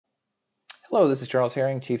Hello, this is Charles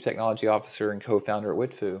Herring, Chief Technology Officer and co-founder at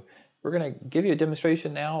WitFoo. We're going to give you a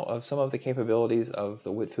demonstration now of some of the capabilities of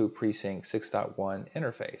the WitFoo Precinct 6.1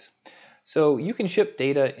 interface. So you can ship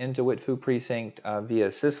data into WitFoo Precinct via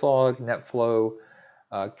syslog, NetFlow,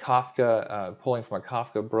 Kafka, pulling from a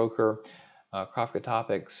Kafka broker, Kafka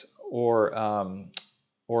topics, or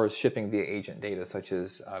shipping via agent data such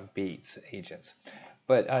as Beats agents.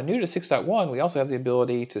 But new to 6.1, we also have the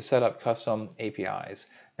ability to set up custom APIs.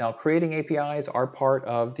 Now, creating APIs are part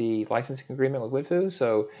of the licensing agreement with WitFoo,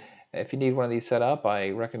 so if you need one of these set up, I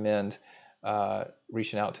recommend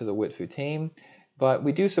reaching out to the WitFoo team. But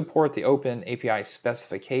we do support the Open API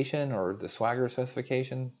specification, or the Swagger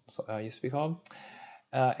specification, used to be called.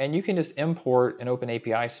 And you can just import an Open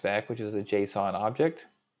API spec, which is a JSON object.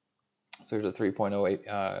 So there's a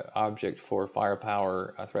 3.0 object for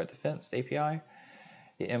Firepower Threat Defense API.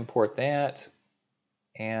 You import that,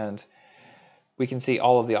 and we can see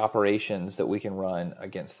all of the operations that we can run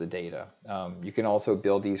against the data. You can also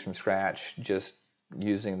build these from scratch just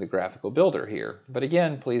using the graphical builder here. But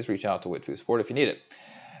again, please reach out to WitFoo support if you need it.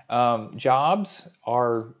 Jobs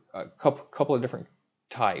are a couple of different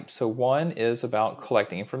types. So one is about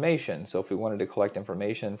collecting information. So if we wanted to collect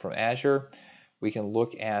information from Azure, we can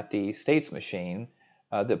look at the states machine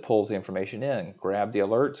that pulls the information in, grab the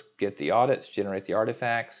alerts, get the audits, generate the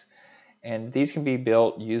artifacts, and these can be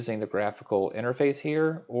built using the graphical interface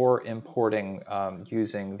here or importing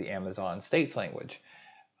using the Amazon states language.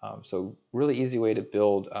 So really easy way to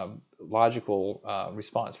build logical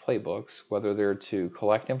response playbooks, whether they're to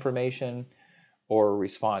collect information or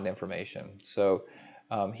respond information. So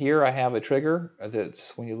here I have a trigger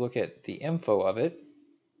that's, when you look at the info of it,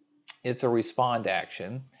 it's a respond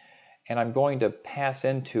action. And I'm going to pass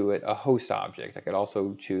into it a host object. I could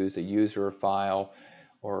also choose a user file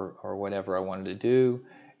or whatever I wanted to do.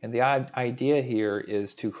 And the idea here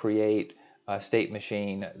is to create a state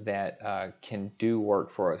machine that can do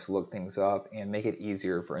work for us, look things up, and make it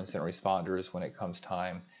easier for incident responders when it comes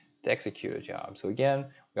time to execute a job. So again,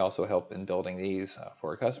 we also help in building these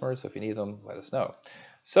for our customers. So if you need them, let us know.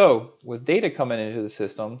 So with data coming into the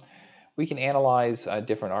system, we can analyze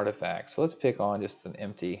different artifacts. So let's pick on just an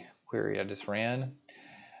empty query I just ran.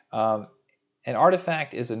 An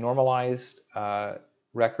artifact is a normalized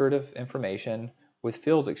record of information with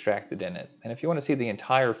fields extracted in it. And if you want to see the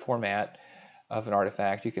entire format of an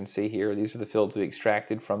artifact, you can see here, these are the fields we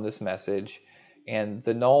extracted from this message. And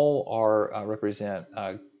the null are represent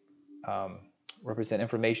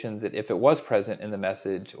information that if it was present in the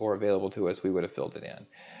message or available to us, we would have filled it in.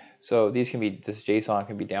 So this JSON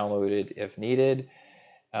can be downloaded if needed.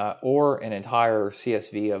 Or an entire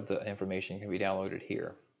CSV of the information can be downloaded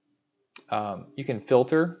here. You can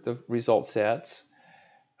filter the result sets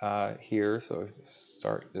here. So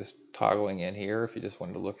start just toggling in here. If you just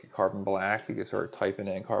wanted to look at carbon black, you could start typing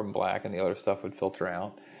in carbon black and the other stuff would filter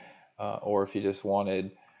out. Or if you just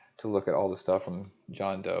wanted to look at all the stuff from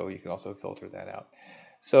John Doe, you can also filter that out.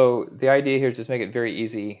 So the idea here is just make it very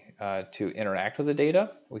easy to interact with the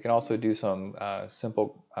data. We can also do some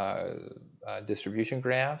simple distribution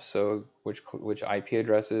graphs, so which IP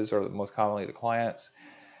addresses are most commonly the clients,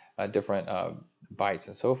 different bytes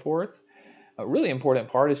and so forth. A really important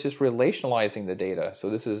part is just relationalizing the data.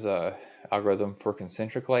 So this is an algorithm for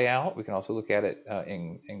concentric layout. We can also look at it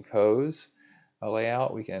in COES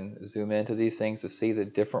layout. We can zoom into these things to see the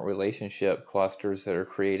different relationship clusters that are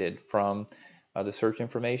created from the search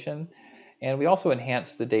information. And we also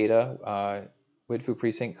enhance the data. WitFoo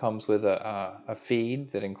Precinct comes with a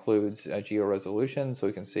feed that includes geo-resolution, so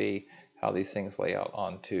we can see how these things lay out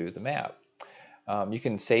onto the map. You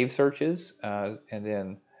can save searches and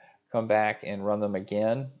then come back and run them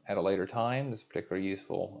again at a later time. This is particularly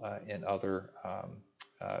useful in other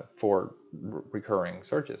for recurring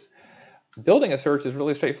searches. Building a search is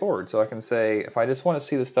really straightforward. So I can say, if I just want to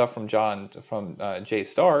see the stuff from Jay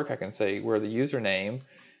Stark, I can say where the username,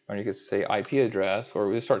 or you could say IP address, or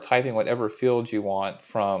we just start typing whatever fields you want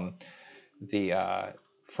from the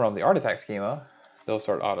artifact schema. They'll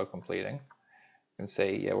start auto-completing. You can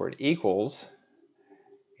say where it equals,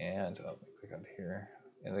 and let me click up here,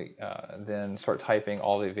 and then start typing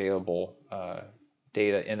all the available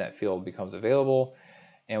data in that field becomes available,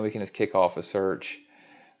 and we can just kick off a search.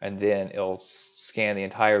 And then it'll scan the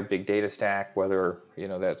entire big data stack, whether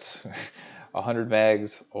that's 100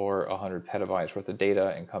 megs or 100 petabytes worth of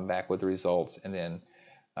data, and come back with the results, and then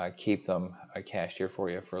keep them cached here for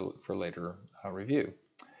you for later review.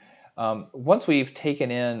 Once we've taken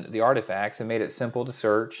in the artifacts and made it simple to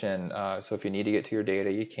search, and so if you need to get to your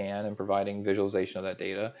data, you can, and providing visualization of that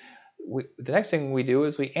data, the next thing we do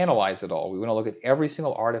is we analyze it all. We want to look at every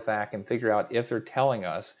single artifact and figure out if they're telling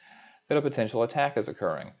us that a potential attack is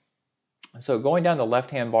occurring. So going down the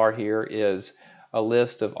left-hand bar here is a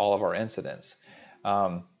list of all of our incidents.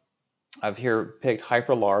 I've here picked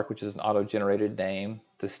HyperLark, which is an auto-generated name.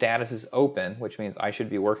 The status is open, which means I should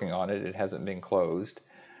be working on it. It hasn't been closed.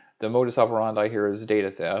 The modus operandi here is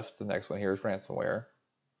data theft. The next one here is ransomware.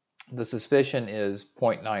 The suspicion is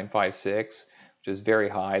 0.956, which is very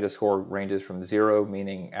high. The score ranges from 0,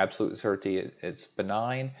 meaning absolute certainty it's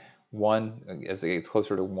benign. 1, as it gets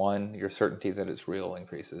closer to 1, your certainty that it's real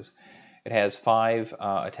increases. It has 5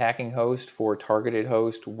 attacking hosts, 4 targeted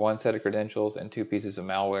hosts, 1 set of credentials, and 2 pieces of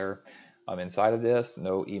malware inside of this,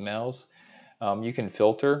 no emails. You can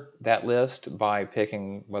filter that list by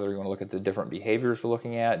picking whether you want to look at the different behaviors we're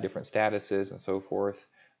looking at, different statuses, and so forth.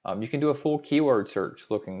 You can do a full keyword search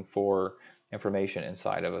looking for information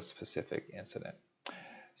inside of a specific incident.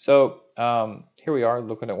 So here we are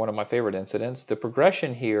looking at one of my favorite incidents. The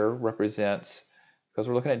progression here represents, because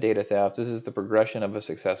we're looking at data theft, this is the progression of a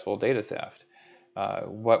successful data theft.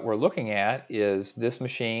 What we're looking at is this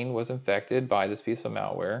machine was infected by this piece of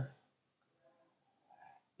malware.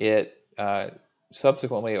 It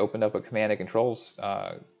subsequently opened up a command and controls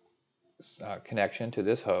connection to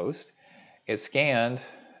this host. It scanned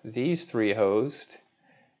these 3 hosts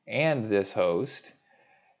and this host.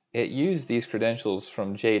 It used these credentials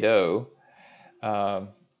from JDO,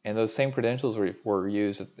 and those same credentials were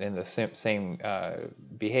used in the same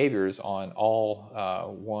behaviors on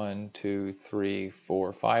all 1, 2, 3,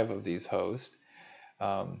 4, 5 of these hosts.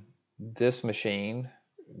 This machine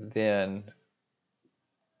then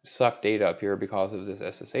sucked data up here because of this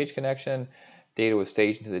SSH connection. Data was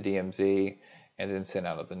staged into the DMZ and then sent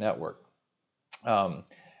out of the network.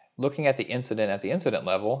 Looking at the incident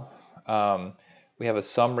level, we have a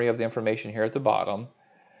summary of the information here at the bottom,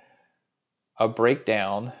 a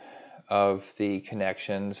breakdown of the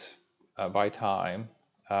connections by time,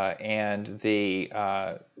 and the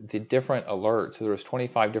different alerts. So there was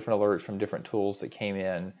 25 different alerts from different tools that came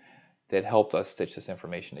in that helped us stitch this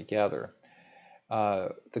information together.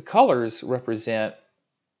 The colors represent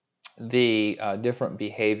the different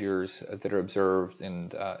behaviors that are observed in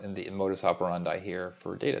the modus operandi here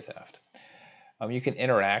for data theft. You can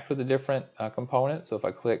interact with the different components. So if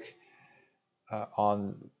I click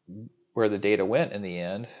on where the data went in the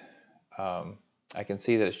end, I can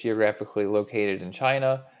see that it's geographically located in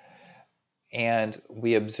China, and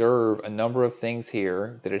we observe a number of things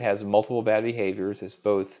here, that it has multiple bad behaviors. It's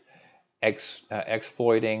both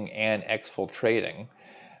exploiting and exfiltrating.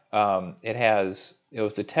 It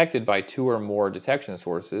was detected by 2 or more detection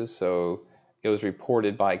sources, so it was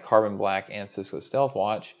reported by Carbon Black and Cisco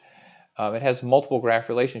Stealthwatch. It has multiple graph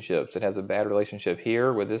relationships. It has a bad relationship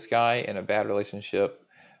here with this guy and a bad relationship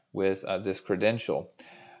with this credential.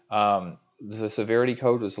 The severity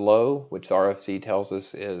code was low, which the RFC tells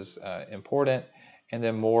us is important, and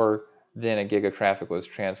then more than a gig of traffic was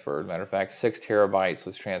transferred. Matter of fact, 6 terabytes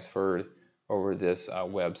was transferred over this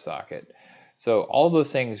WebSocket. So all of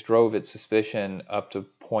those things drove its suspicion up to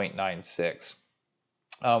 0.96.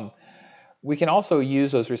 We can also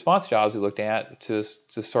use those response jobs we looked at to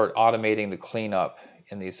start automating the cleanup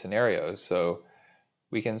in these scenarios. So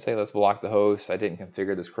we can say, let's block the host. I didn't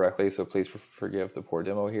configure this correctly, so please forgive the poor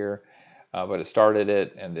demo here. But it started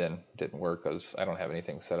it and then didn't work because I don't have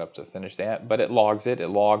anything set up to finish that. But it logs it. It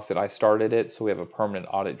logs that I started it, so we have a permanent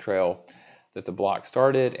audit trail that the block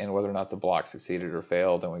started and whether or not the block succeeded or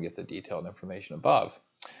failed, and we get the detailed information above.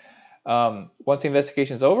 Once the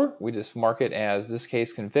investigation is over, we just mark it as this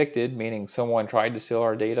case convicted, meaning someone tried to steal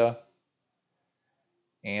our data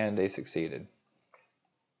and they succeeded.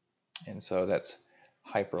 And so that's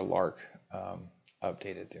HyperLark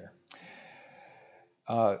updated there.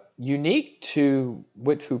 Unique to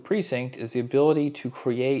WitFoo Precinct is the ability to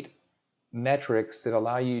create metrics that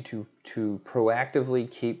allow you to proactively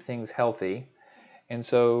keep things healthy. And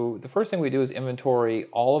so the first thing we do is inventory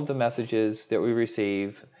all of the messages that we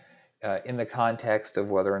receive in the context of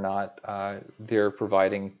whether or not they're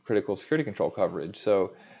providing critical security control coverage.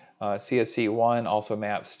 So CSC1 also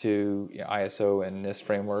maps to ISO and NIST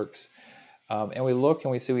frameworks. And we look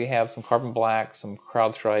and we see we have some Carbon Black, some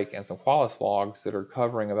CrowdStrike, and some Qualys logs that are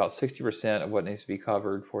covering about 60% of what needs to be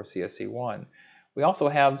covered for CSC1. We also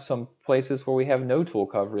have some places where we have no tool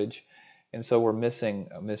coverage, and so we're missing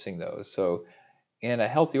those. So in a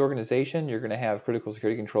healthy organization, you're going to have critical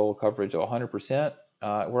security control coverage of 100%.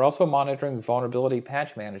 We're also monitoring vulnerability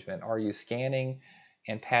patch management. Are you scanning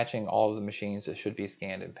and patching all of the machines that should be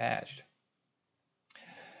scanned and patched?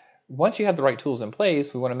 Once you have the right tools in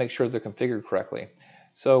place, we want to make sure they're configured correctly.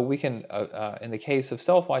 So we can, in the case of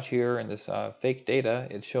Stealthwatch here, in this fake data,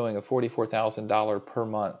 it's showing a $44,000 per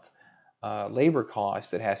month labor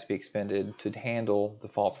cost that has to be expended to handle the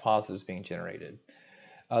false positives being generated.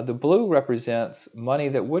 The blue represents money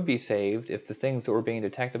that would be saved if the things that were being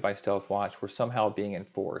detected by StealthWatch were somehow being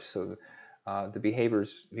enforced. So the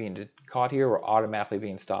behaviors being caught here were automatically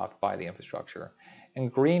being stopped by the infrastructure. And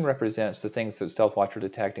green represents the things that StealthWatch are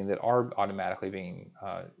detecting that are automatically being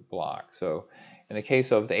blocked. So in the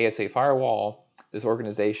case of the ASA firewall, this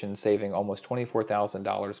organization is saving almost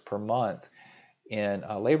 $24,000 per month in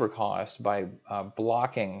labor cost by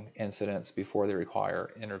blocking incidents before they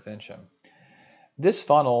require intervention. This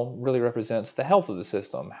funnel really represents the health of the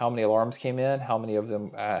system. How many alarms came in, how many of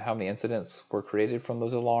them, how many incidents were created from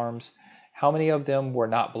those alarms, how many of them were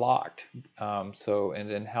not blocked, and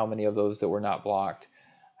then how many of those that were not blocked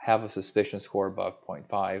have a suspicion score above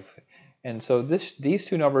 0.5. And so these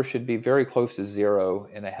two numbers should be very close to zero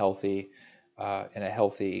in a healthy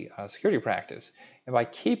security practice. And by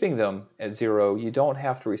keeping them at zero, you don't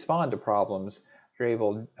have to respond to problems. You're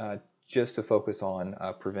able just to focus on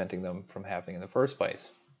preventing them from happening in the first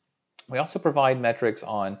place. We also provide metrics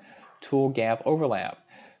on tool gap overlap.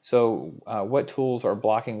 So what tools are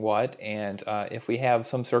blocking what, and if we have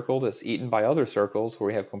some circle that's eaten by other circles where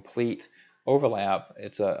we have complete overlap,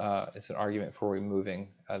 it's an argument for removing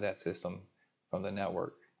that system from the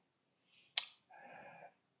network.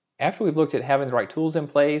 After we've looked at having the right tools in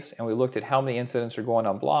place and we looked at how many incidents are going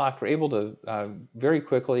unblocked, we're able to very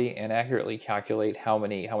quickly and accurately calculate how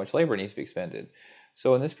much labor needs to be expended.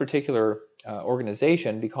 So in this particular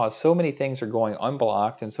organization, because so many things are going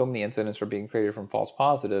unblocked and so many incidents are being created from false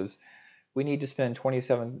positives, we need to spend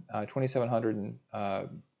 2,700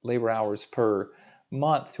 labor hours per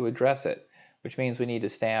month to address it, which means we need to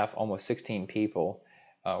staff almost 16 people.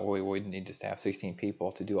 We would need to staff 16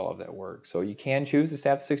 people to do all of that work. So you can choose to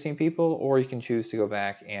staff 16 people, or you can choose to go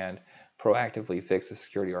back and proactively fix the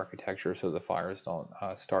security architecture so the fires don't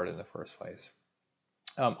start in the first place.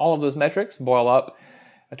 All of those metrics boil up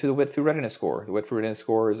to the WitFoo readiness score. The WitFoo readiness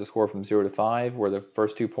score is a score from 0 to 5, where the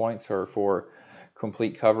first 2 points are for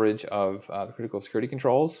complete coverage of the critical security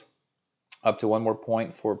controls, up to 1 more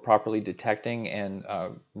point for properly detecting and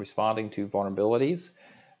responding to vulnerabilities.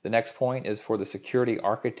 The next point is for the security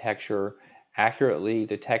architecture accurately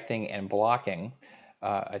detecting and blocking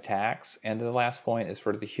attacks. And the last point is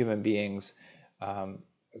for the human beings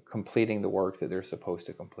completing the work that they're supposed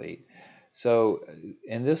to complete. So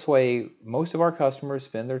in this way, most of our customers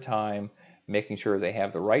spend their time making sure they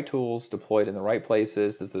have the right tools deployed in the right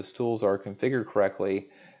places, that those tools are configured correctly,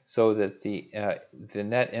 so that the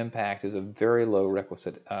net impact is a very low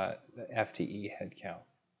requisite FTE headcount.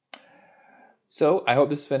 So I hope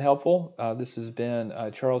this has been helpful. This has been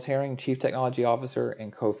Charles Herring, Chief Technology Officer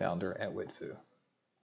and co-founder at WitFoo.